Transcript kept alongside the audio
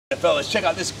Fellas, check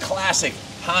out this classic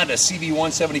Honda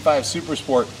CB175 Super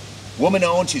Sport. Woman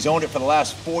owned, she's owned it for the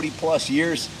last 40 plus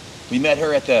years. We met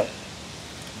her at the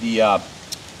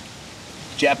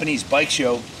Japanese bike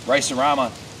show,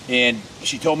 Ricerama, and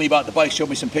she told me about the bike, showed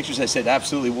me some pictures. I said,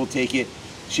 absolutely, we'll take it.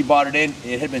 She bought it in.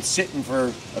 It had been sitting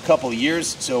for a couple of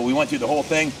years, so we went through the whole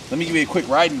thing. Let me give you a quick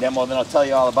riding demo, and then I'll tell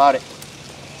you all about it.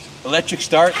 Electric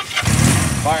start,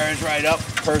 fires right up,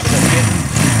 personal kit.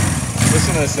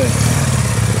 Listen to this thing.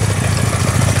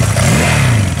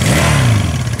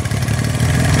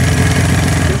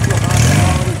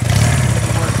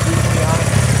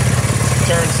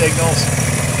 Turn signals,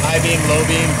 high beam, low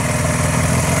beam,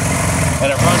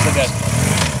 and it runs like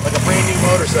a brand new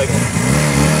motorcycle.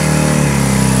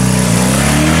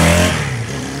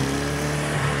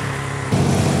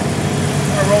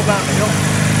 I'm gonna roll down the hill.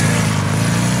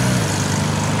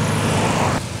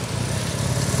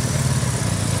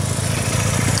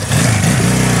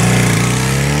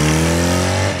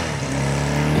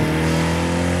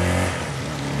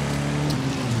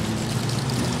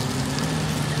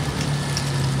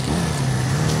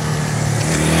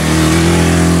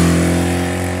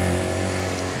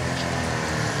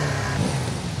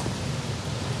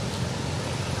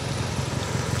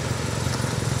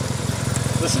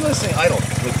 Listen to this thing idle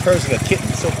with purrs like a kitten.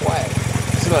 It's so quiet.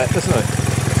 Listen to that. Listen to it.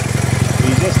 Can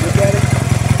you just look at it?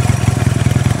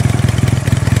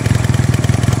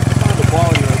 That's the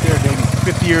quality right there, baby.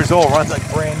 50 years old, runs like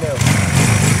brand new.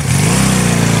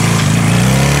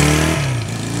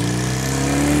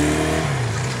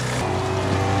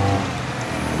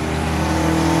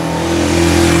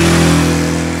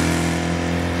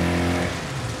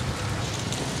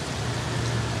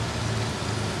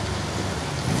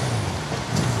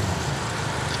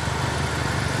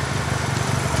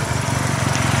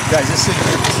 Guys, this thing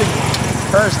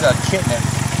purrs like a kitten. It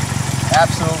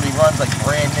absolutely runs like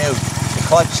brand new. The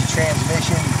clutch, the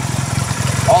transmission,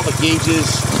 all the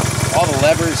gauges, all the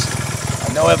levers.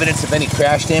 No evidence of any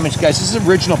crash damage. Guys, this is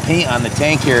original paint on the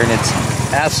tank here, and it's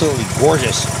absolutely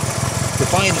gorgeous. To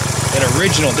find an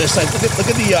original this size, look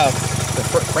at the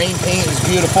frame paint is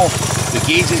beautiful. The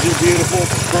gauges are beautiful.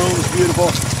 The chrome is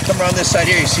beautiful. Come around this side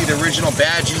here, you see the original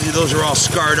badge. Usually those are all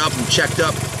scarred up and checked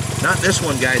up. Not this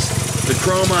one, guys. The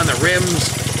chrome on the rims,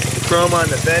 the chrome on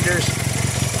the fenders.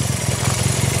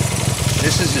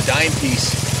 This is a dime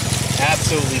piece.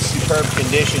 Absolutely superb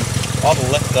condition. All the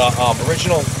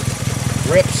original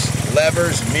grips,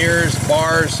 levers, mirrors,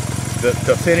 bars,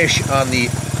 the finish on the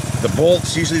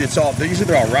bolts. Usually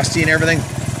they're all rusty and everything.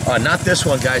 Not this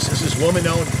one, guys. This is woman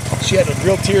owned. She had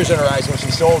real tears in her eyes when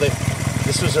she sold it.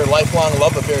 This was her lifelong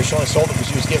love affair. She only sold it because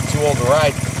she was getting too old to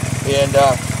ride. And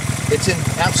it's in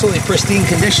absolutely pristine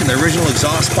condition. The original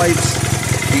exhaust pipes,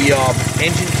 the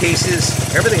engine cases,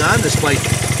 everything on this bike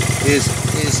is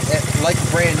like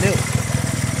brand new.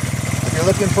 If you're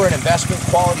looking for an investment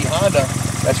quality Honda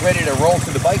that's ready to roll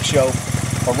to the bike show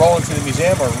or roll into the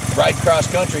museum or ride cross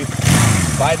country,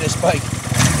 buy this bike.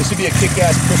 This would be a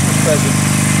kick-ass Christmas present.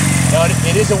 Now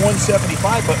it is a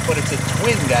 175, but it's a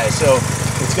twin, guys, so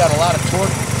it's got a lot of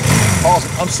torque.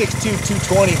 I'm 6'2",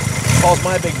 220. Hauls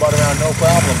my big butt around, no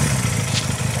problem.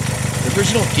 The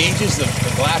original gauges, the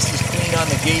glass is clean on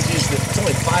the gauges. It's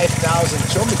only 5,000.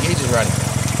 Show them the gauges running.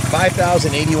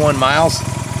 5,081 miles.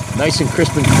 Nice and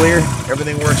crisp and clear.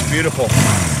 Everything works beautiful.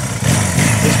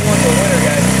 This one's a winner,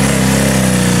 guys.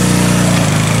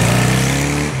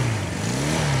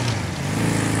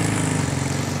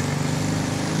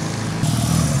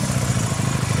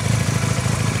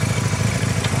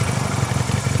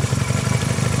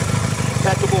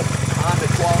 Impeccable Honda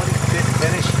quality, fit and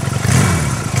finish.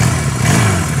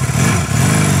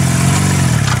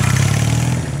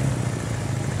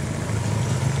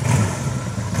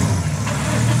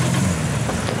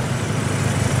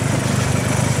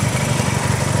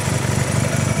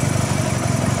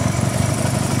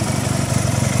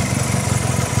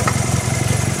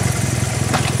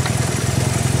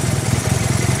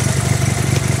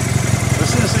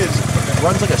 It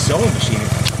runs like a sewing machine.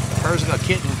 It purrs like a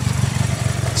kitten.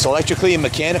 It's electrically and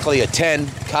mechanically a 10.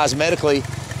 Cosmetically,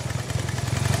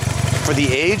 for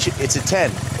the age, it's a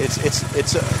 10.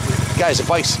 Guys, the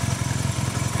bike's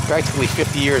practically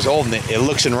 50 years old, and it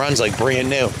looks and runs like brand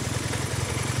new.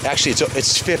 Actually,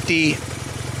 it's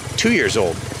 52 years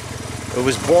old. It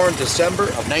was born December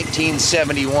of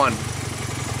 1971. Or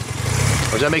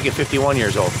does that make it 51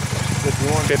 years old?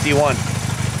 51. 51.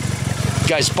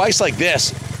 Guys, bikes like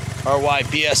this are why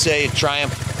BSA,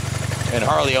 Triumph, and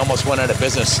Harley almost went out of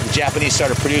business. The Japanese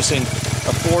started producing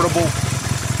affordable,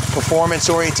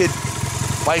 performance-oriented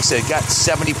bikes that got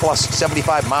 70 plus,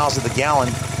 75 miles to the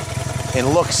gallon.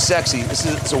 and looks sexy. It's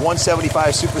a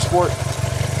 175 Super Sport,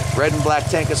 red and black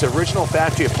tank. It's original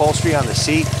factory upholstery on the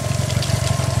seat.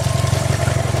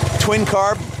 Twin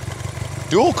carb,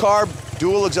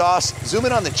 dual exhaust. Zoom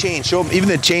in on the chain. Show them, even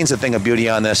the chain's a thing of beauty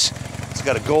on this. It's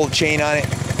got a gold chain on it,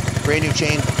 brand new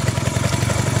chain.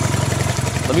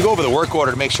 Let me go over the work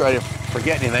order to make sure I didn't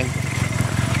forget anything.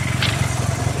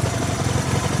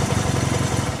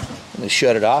 Let me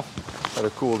shut it off, let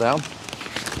her cool down.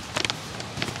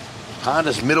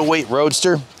 Honda's middleweight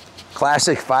roadster,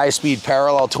 classic 5-speed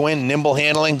parallel twin, nimble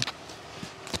handling,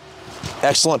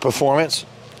 excellent performance.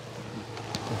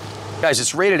 Guys,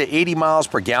 it's rated at 80 miles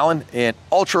per gallon and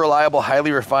ultra reliable,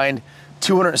 highly refined,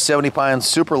 270 pounds,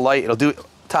 super light. It'll do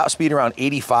top speed around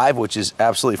 85, which is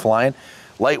absolutely flying.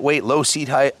 Lightweight, low seat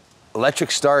height,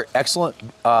 electric start, excellent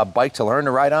bike to learn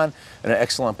to ride on, and an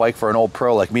excellent bike for an old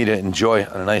pro like me to enjoy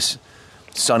on a nice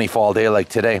sunny fall day like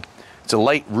today. It's a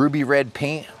light ruby red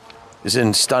paint. It's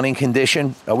in stunning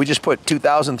condition. We just put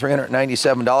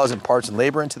 $2,397 in parts and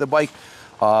labor into the bike.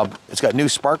 It's got new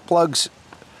spark plugs,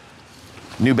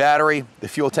 new battery. The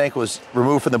fuel tank was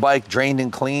removed from the bike, drained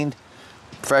and cleaned,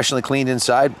 professionally cleaned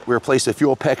inside. We replaced the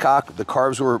fuel petcock. The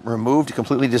carbs were removed,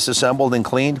 completely disassembled and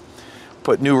cleaned.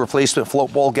 Put new replacement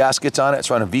float bowl gaskets on it. It's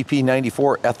running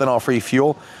VP94 ethanol-free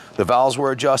fuel. The valves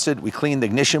were adjusted. We cleaned the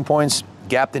ignition points,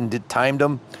 gapped and timed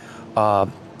them.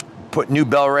 Put new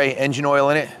Bel-Ray engine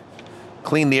oil in it.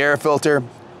 Cleaned the air filter.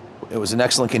 It was in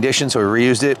excellent condition, so we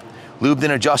reused it. Lubed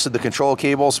and adjusted the control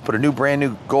cables. Put a new brand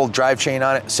new gold drive chain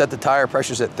on it. Set the tire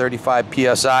pressures at 35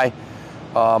 PSI.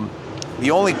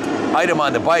 The only item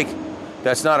on the bike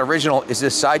that's not original is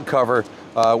this side cover.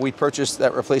 We purchased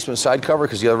that replacement side cover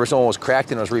because the original one was cracked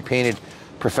and it was repainted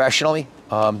professionally.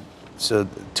 So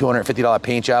 $250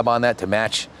 paint job on that to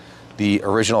match the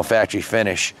original factory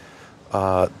finish.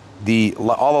 All the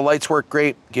lights work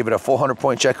great. Gave it a full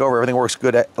 100-point check over. Everything works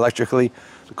good electrically.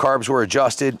 The carbs were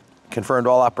adjusted. Confirmed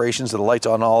all operations of the lights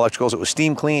on all electricals. It was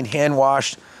steam cleaned, hand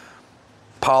washed,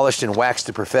 polished and waxed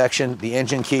to perfection. The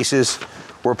engine cases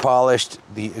were polished.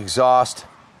 The exhaust,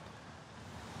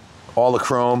 all the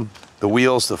chrome, the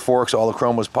wheels, the forks, all the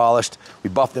chrome was polished. We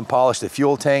buffed and polished the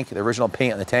fuel tank. The original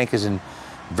paint on the tank is in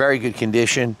very good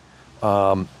condition.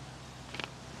 Probably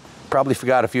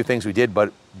forgot a few things we did,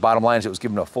 but bottom line is it was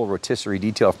given a full rotisserie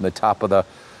detail from the top of the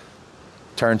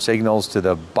turn signals to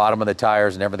the bottom of the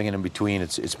tires and everything in between.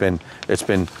 It's been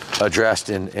addressed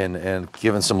and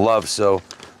given some love. So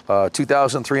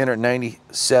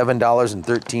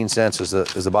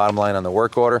 $2,397.13 is the bottom line on the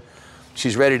work order.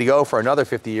 She's ready to go for another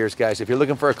 50 years, guys. If you're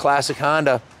looking for a classic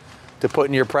Honda to put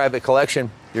in your private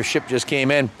collection, your ship just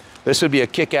came in. This would be a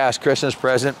kick-ass Christmas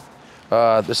present.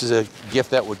 This is a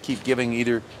gift that would keep giving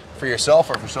either for yourself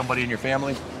or for somebody in your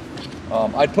family.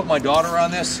 I'd put my daughter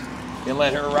on this and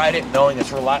let her ride it, knowing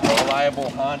it's a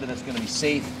reliable Honda that's going to be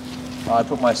safe. I'd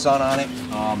put my son on it.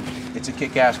 It's a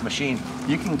kick-ass machine.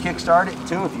 You can kickstart it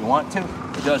too if you want to.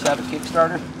 It does have a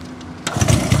Kickstarter.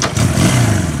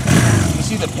 You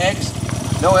see the pegs?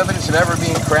 No evidence of ever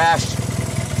being crashed.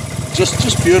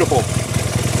 Just beautiful.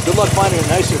 Good luck finding a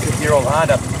nicer 50-year-old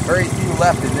Honda. Very few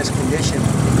left in this condition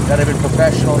that have been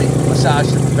professionally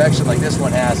massaged to perfection like this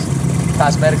one has.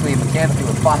 Cosmetically and mechanically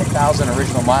with 5,000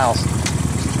 original miles.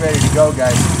 She's ready to go,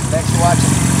 guys. Thanks for watching.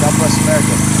 God bless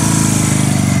America.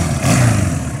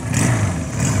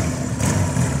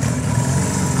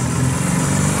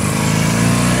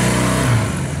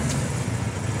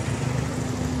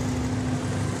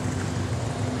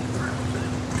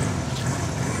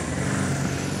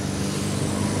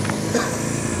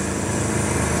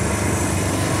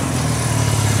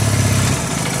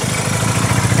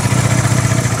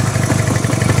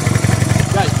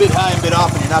 Bid high and bid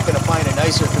off, and you're not going to find a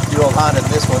nicer 50-year-old Honda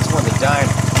than this one. This one's a dime.